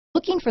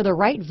Looking for the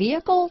right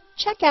vehicle?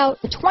 Check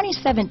out the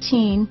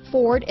 2017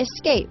 Ford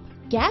Escape.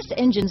 Gas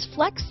engines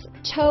flex,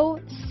 tow,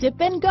 sip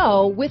and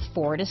go with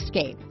Ford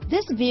Escape.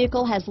 This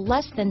vehicle has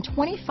less than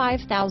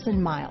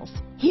 25,000 miles.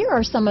 Here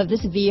are some of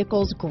this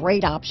vehicle's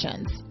great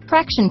options: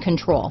 traction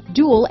control,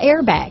 dual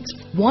airbags,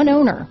 one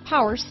owner,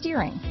 power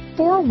steering,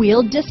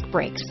 four-wheel disc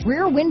brakes,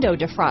 rear window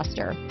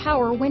defroster,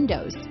 power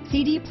windows,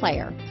 CD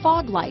player,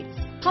 fog lights,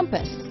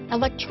 compass,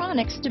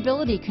 electronic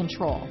stability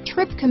control,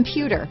 trip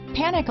computer,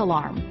 panic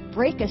alarm,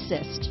 brake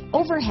assist,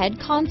 overhead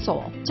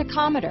console,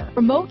 tachometer,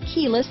 remote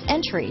keyless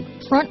entry,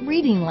 front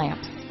reading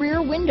lamps,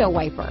 rear window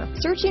wiper.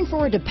 Searching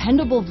for a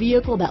dependable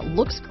vehicle that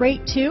looks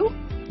great too?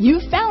 You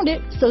found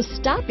it, so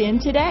stop in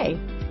today.